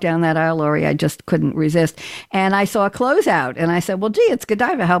said, walk down that aisle, Lori. I just couldn't resist. And I saw a closeout, and I said, well, gee, it's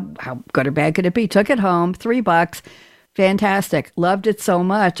Godiva. How good or bad could it be? Took it home, $3. Fantastic. Loved it so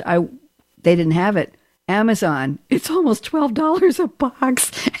much. They didn't have it. Amazon, it's almost $12 a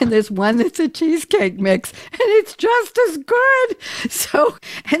box, and there's one that's a cheesecake mix, and it's just as good. So,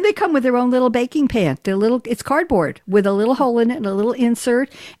 and they come with their own little baking pan. It's cardboard with a little hole in it and a little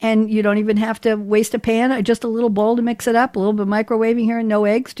insert, and you don't even have to waste a pan, just a little bowl to mix it up, a little bit of microwaving here, and no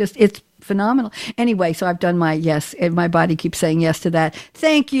eggs. It's phenomenal. Anyway, so I've done my yes, and my body keeps saying yes to that.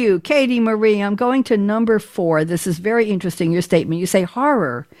 Thank you, Katie Marie. I'm going to number 4. This is very interesting, your statement. You say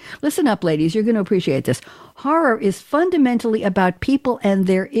horror. Listen up, ladies. You're going to appreciate this. Horror is fundamentally about people and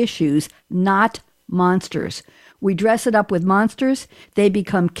their issues, not monsters. We dress it up with monsters. They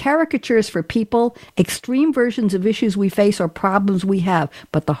become caricatures for people, extreme versions of issues we face or problems we have.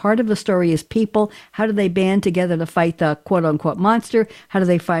 But the heart of the story is people. How do they band together to fight the quote-unquote monster? How do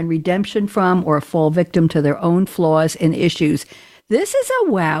they find redemption from or fall victim to their own flaws and issues? This is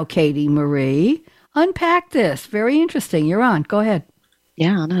a wow, Katie Marie. Unpack this. Very interesting. You're on. Go ahead.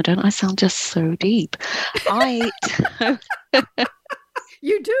 Yeah, no, don't I sound just so deep?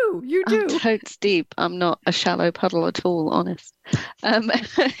 You do. I'm totes deep. I'm not a shallow puddle at all, honest.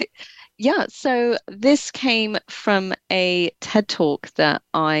 So this came from a TED Talk that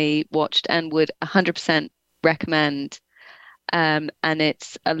I watched and would 100% recommend. And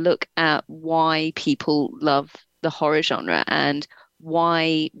it's a look at why people love the horror genre and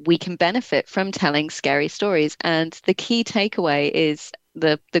why we can benefit from telling scary stories. And the key takeaway is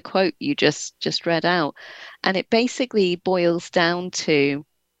the quote you just read out. And it basically boils down to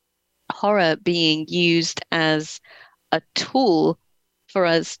horror being used as a tool for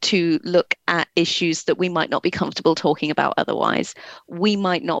us to look at issues that we might not be comfortable talking about otherwise. We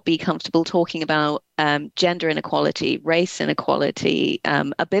might not be comfortable talking about gender inequality, race inequality,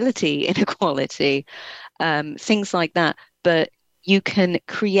 ability inequality, things like that. But you can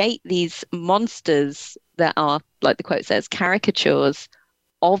create these monsters that are, like the quote says, caricatures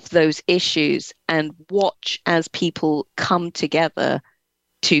of those issues, and watch as people come together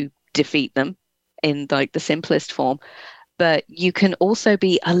to defeat them in like the simplest form. But you can also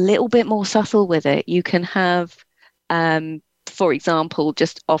be a little bit more subtle with it. You can have, for example,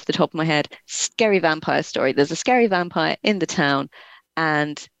 just off the top of my head, scary vampire story. There's a scary vampire in the town,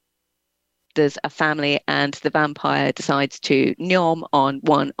 and there's a family, and the vampire decides to nom on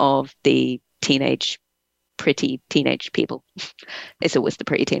one of the pretty teenage people. It's always the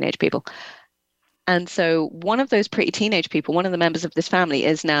pretty teenage people. And so one of those pretty teenage people, one of the members of this family,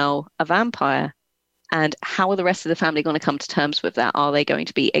 is now a vampire. And how are the rest of the family going to come to terms with that? Are they going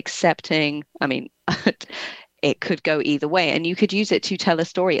to be accepting? I mean, it could go either way. And you could use it to tell a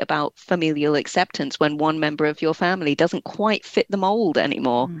story about familial acceptance when one member of your family doesn't quite fit the mold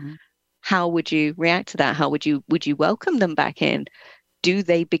anymore. Mm-hmm. How would you react to that? How would you welcome them back in? Do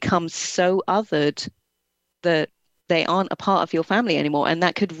they become so othered that they aren't a part of your family anymore? And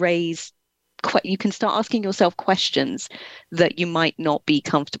that could raise, you can start asking yourself questions that you might not be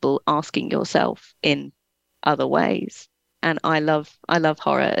comfortable asking yourself in other ways. And I love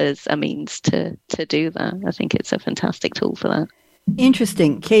horror as a means to do that. I think it's a fantastic tool for that.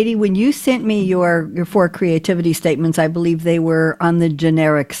 Interesting. Katie, when you sent me your 4 creativity statements, I believe they were on the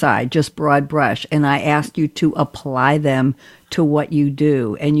generic side, just broad brush. And I asked you to apply them to what you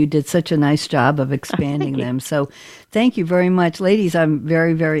do. And you did such a nice job of expanding them. So thank you very much. Ladies, I'm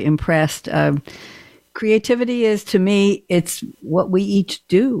very, very impressed. Creativity is, to me, it's what we each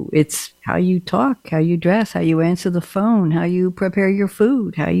do. It's how you talk, how you dress, how you answer the phone, how you prepare your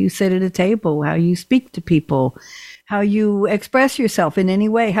food, how you sit at a table, how you speak to people, how you express yourself in any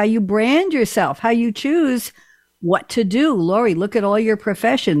way, how you brand yourself, how you choose what to do. Lorri, look at all your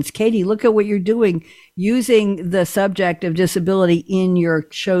professions. Katie, look at what you're doing using the subject of disability in your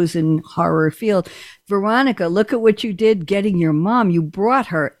chosen horror field. Veronica, look at what you did getting your mom. You brought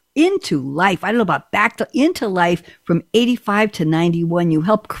her into life. I don't know about into life from 85 to 91. You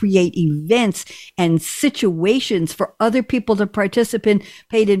helped create events and situations for other people to participate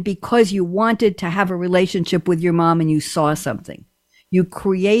in because you wanted to have a relationship with your mom and you saw something. You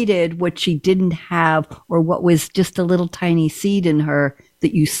created what she didn't have, or what was just a little tiny seed in her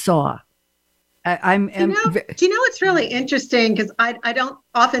that you saw. Do you know what's really interesting? Because I don't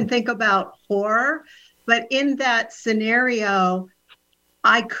often think about horror, but in that scenario,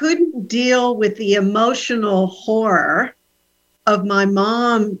 I couldn't deal with the emotional horror of my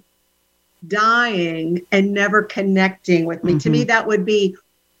mom dying and never connecting with me. Mm-hmm. To me, that would be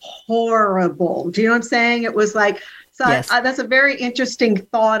horrible. Do you know what I'm saying? It was like, so yes. That's a very interesting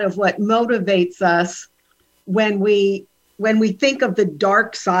thought of what motivates us when we think of the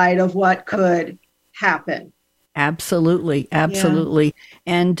dark side of what could happen. Absolutely. Absolutely. Yeah.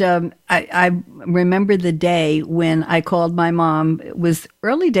 And I remember the day when I called my mom. It was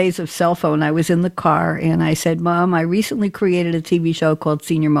early days of cell phone. I was in the car and I said, Mom, I recently created a TV show called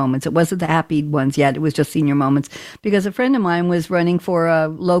Senior Moments. It wasn't the happy ones yet. It was just Senior Moments, because a friend of mine was running for a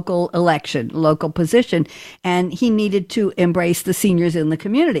local position, and he needed to embrace the seniors in the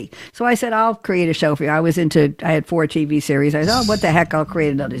community. So I said, I'll create a show for you. I had 4 TV series. I thought, what the heck, I'll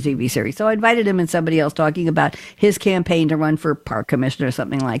create another TV series. So I invited him and somebody else talking about his campaign to run for park commissioner or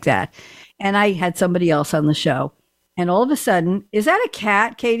something like that. And I had somebody else on the show. And all of a sudden, is that a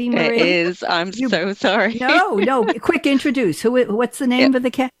cat, Katie Marie? It is. I'm so sorry. No. Quick, introduce. What's the name of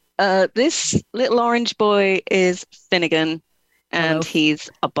the cat? This little orange boy is Finnegan, and he's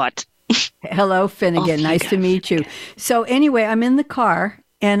a butt. Hello, Finnegan. Nice to meet you. So anyway, I'm in the car.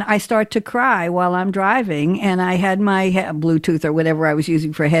 And I start to cry while I'm driving, and I had my Bluetooth or whatever I was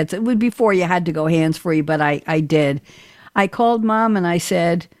using for heads. It was before you had to go hands-free, but I did. I called Mom and I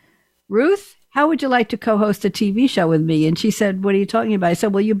said, Ruth, how would you like to co-host a TV show with me? And she said, what are you talking about? I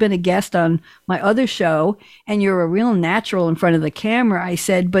said, well, you've been a guest on my other show, and you're a real natural in front of the camera. I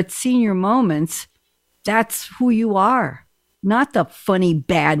said, but Senior Moments, that's who you are. Not the funny,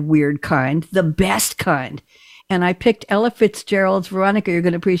 bad, weird kind, the best kind. and I picked Ella Fitzgerald's, Veronica, you're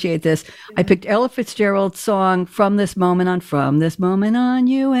going to appreciate this. I picked Ella Fitzgerald's song, From This Moment On,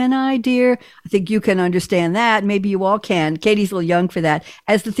 You and I, Dear. I think you can understand that. Maybe you all can. Katie's a little young for that.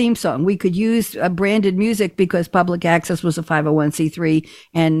 As the theme song, we could use branded music because Public Access was a 501c3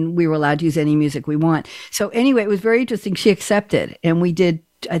 and we were allowed to use any music we want. So anyway, it was very interesting. She accepted, and we did,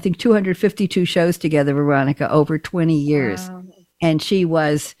 I think, 252 shows together, Veronica, over 20 years. Wow. And she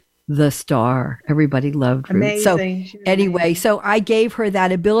was the star. Everybody loved Ruth. Amazing. So anyway, so I gave her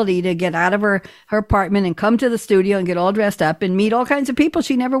that ability to get out of her apartment and come to the studio and get all dressed up and meet all kinds of people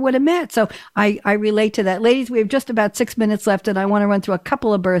she never would have met. So I relate to that. Ladies, we have just about 6 minutes left, and I want to run through a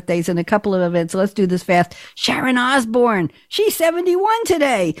couple of birthdays and a couple of events. So let's do this fast. Sharon Osbourne. She's 71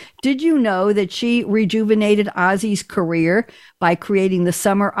 today. Did you know that she rejuvenated Ozzy's career by creating the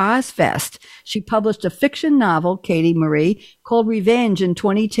Summer Ozfest? She published a fiction novel, Katie Marie, called Revenge in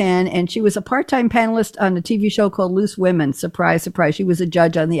 2010, and she was a part-time panelist on a TV show called Loose Women. Surprise, surprise. She was a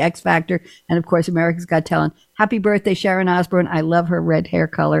judge on the X Factor and, of course, America's Got Talent. Happy birthday, Sharon Osbourne. I love her red hair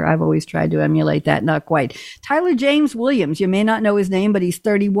color. I've always tried to emulate that. Not quite. Tyler James Williams. You may not know his name, but he's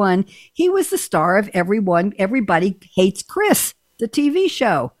 31. He was the star of Everybody Hates Chris, the TV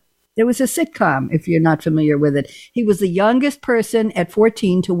show. There was a sitcom, if you're not familiar with it. He was the youngest person at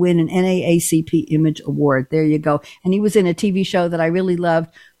 14 to win an NAACP Image Award. There you go. And he was in a TV show that I really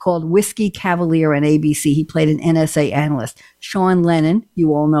loved called Whiskey Cavalier on ABC. He played an NSA analyst. Sean Lennon,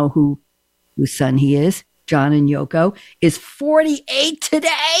 you all know whose son he is. John and Yoko is 48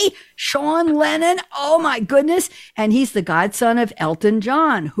 today. Sean Lennon. Oh my goodness. And he's the godson of Elton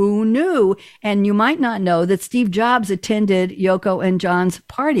John. Who knew? And you might not know that Steve Jobs attended Yoko and John's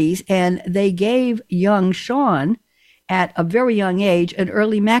parties, and they gave young Sean, at a very young age, an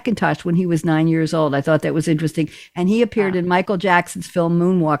early Macintosh when he was 9 years old. I thought that was interesting. And he appeared in Michael Jackson's film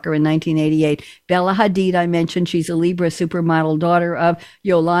Moonwalker in 1988. Bella Hadid, I mentioned, she's a Libra supermodel, daughter of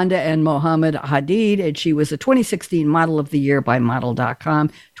Yolanda and Mohammed Hadid, and she was a 2016 Model of the Year by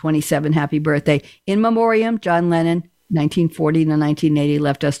Model.com. 27, happy birthday. In memoriam, John Lennon. 1940 to 1980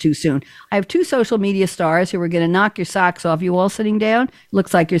 left us too soon. I have two social media stars who are going to knock your socks off. You all sitting down?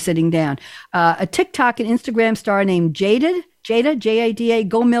 Looks like you're sitting down. A TikTok and Instagram star named Jada, Jada,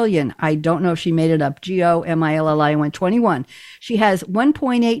 Go Million. I don't know if she made it up. Gomilli went 21. She has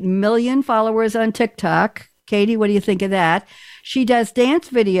 1.8 million followers on TikTok. Katie, what do you think of that? She does dance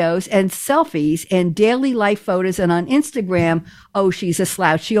videos and selfies and daily life photos. And on Instagram, oh, she's a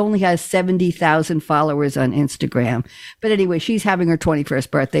slouch. She only has 70,000 followers on Instagram. But anyway, she's having her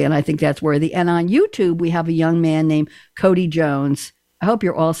 21st birthday, and I think that's worthy. And on YouTube, we have a young man named Cody Jones. I hope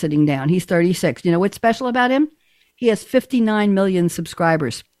you're all sitting down. He's 36. You know what's special about him? He has 59 million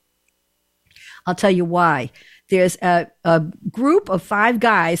subscribers. I'll tell you why. There's a group of 5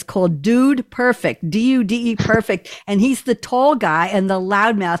 guys called Dude Perfect, D-U-D-E Perfect, and he's the tall guy and the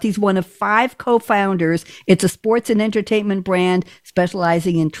loudmouth. He's one of 5 co-founders. It's a sports and entertainment brand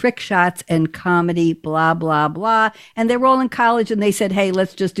specializing in trick shots and comedy, blah, blah, blah. And they're all in college, and they said, hey,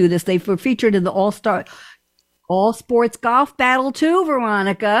 let's just do this. They were featured in the All Sports Golf Battle too,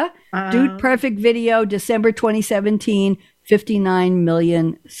 Veronica. Dude Perfect video, December 2017. 59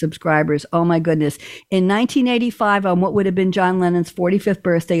 million subscribers. Oh my goodness. In 1985, on what would have been John Lennon's 45th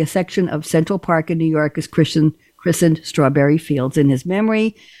birthday, a section of Central Park in New York is christened Strawberry Fields in his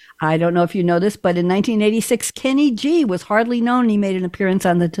memory. I don't know if you know this, but in 1986, Kenny G was hardly known. He made an appearance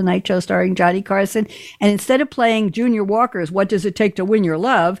on The Tonight Show starring Johnny Carson. And instead of playing Junior Walker's What Does It Take to Win Your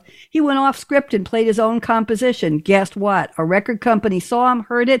Love, he went off script and played his own composition. Guess what? A record company saw him,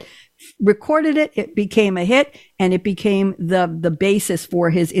 heard it, recorded it, it became a hit, and it became the basis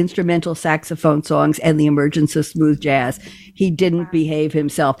for his instrumental saxophone songs and the emergence of smooth jazz. He didn't behave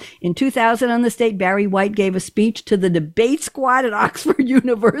himself. In 2000 on the state, Barry White gave a speech to the debate squad at Oxford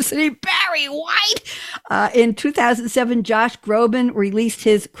University. Barry White! In 2007, Josh Groban released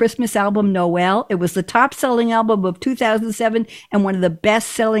his Christmas album, Noel. It was the top-selling album of 2007 and one of the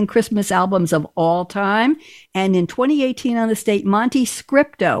best-selling Christmas albums of all time. And in 2018 on the state, Monte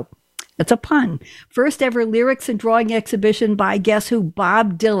Scripto, that's a pun, first ever lyrics and drawing exhibition by, guess who,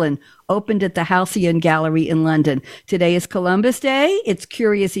 Bob Dylan, opened at the Halcyon Gallery in London. Today is Columbus Day. It's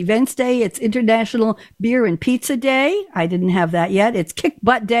Curious Events Day. It's International Beer and Pizza Day. I didn't have that yet. It's Kick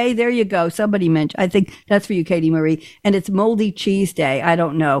Butt Day. There you go. Somebody mentioned. I think that's for you, Katie Marie. And it's Moldy Cheese Day. I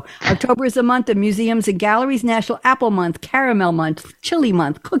don't know. October is a month of museums and galleries. National Apple Month, Caramel Month, Chili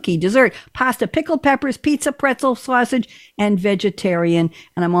Month, Cookie, Dessert, Pasta, Pickled Peppers, Pizza, Pretzel, Sausage, and Vegetarian.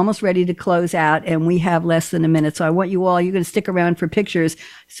 And I'm almost ready to close out. And we have less than a minute. So I want you all, you're going to stick around for pictures.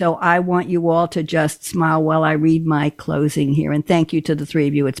 So I want you all to just smile while I read my closing here. And thank you to the 3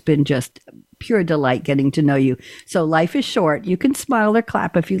 of you. It's been just pure delight getting to know you. So life is short. You can smile or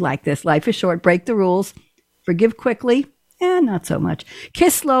clap if you like this. Life is short. Break the rules. Forgive quickly. Not so much.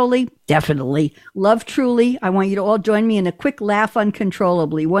 Kiss slowly. Definitely. Love truly. I want you to all join me in a quick laugh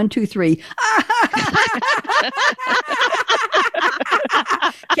uncontrollably. 1, 2, 3.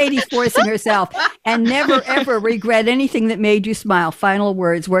 Katie's forcing herself. And never, ever regret anything that made you smile. Final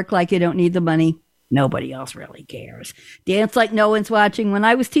words. Work like you don't need the money. Nobody else really cares. Dance like no one's watching. When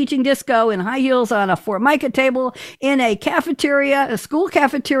I was teaching disco in high heels on a Formica table in a cafeteria, a school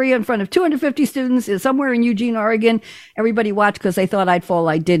cafeteria in front of 250 students somewhere in Eugene, Oregon, everybody watched because they thought I'd fall.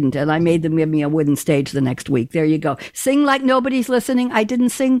 I didn't. And I made them give me a wooden stage the next week. There you go. Sing like nobody's listening. I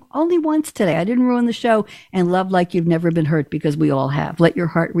didn't sing only once today. I didn't ruin the show. And love like you've never been hurt, because we all have. Let your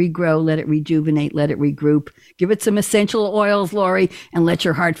heart regrow. Let it rejuvenate. Let it regroup. Give it some essential oils, Lorri, and let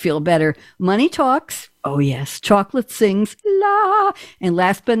your heart feel better. Money talks. Oh, yes. Chocolate sings. La. And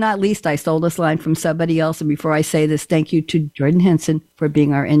last but not least, I stole this line from somebody else. And before I say this, thank you to Jordan Henson for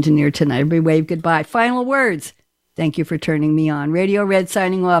being our engineer tonight. Everybody wave goodbye. Final words. Thank you for turning me on. Radio Red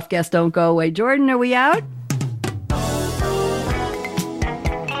signing off. Guests don't go away. Jordan, are we out?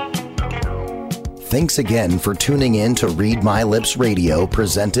 Thanks again for tuning in to Read My Lips Radio,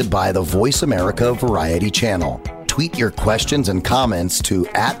 presented by the Voice America Variety Channel. Tweet your questions and comments to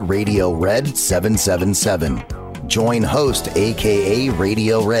 @RadioRed777. Join host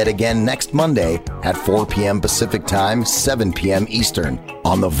akaRadioRed again next Monday at 4 p.m. Pacific Time, 7 p.m. Eastern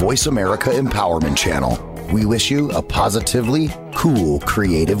on the Voice America Empowerment Channel. We wish you a positively cool,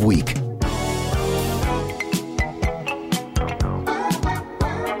 creative week.